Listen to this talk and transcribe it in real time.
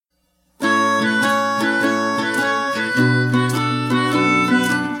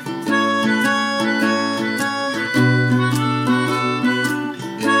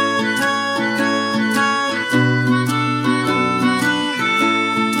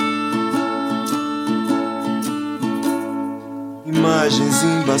Imagens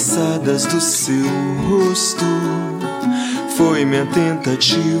embaçadas do seu rosto foi minha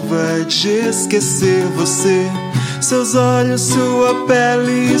tentativa de esquecer você. Seus olhos, sua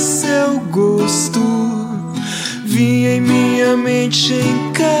pele e seu gosto vinha em minha mente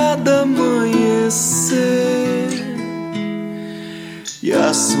em cada amanhecer. E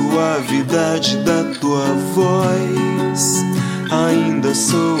a suavidade da tua voz ainda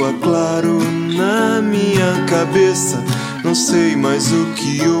soa claro na minha cabeça. Não sei mais o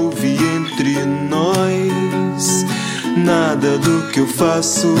que houve entre nós. Nada do que eu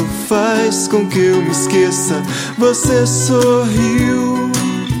faço faz com que eu me esqueça. Você sorriu,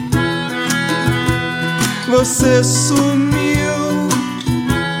 você sumiu,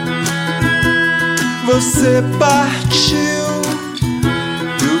 você partiu,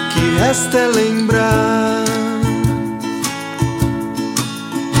 e o que resta é lembrar.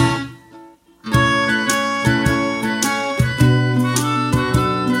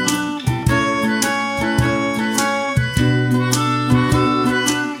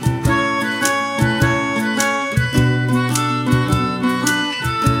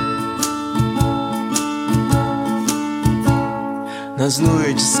 Nas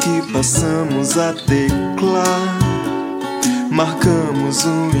noites que passamos a teclar, marcamos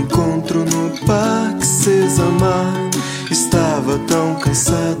um encontro no Parque Sesamar. Estava tão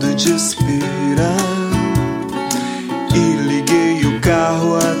cansado de esperar e liguei o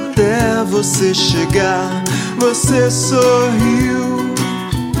carro até você chegar. Você sorriu,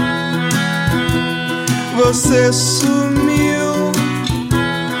 você sumiu,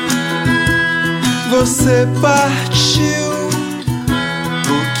 você partiu,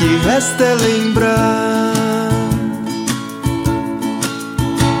 o que resta é lembrar.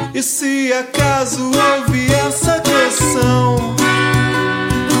 E se acaso houve essa questão,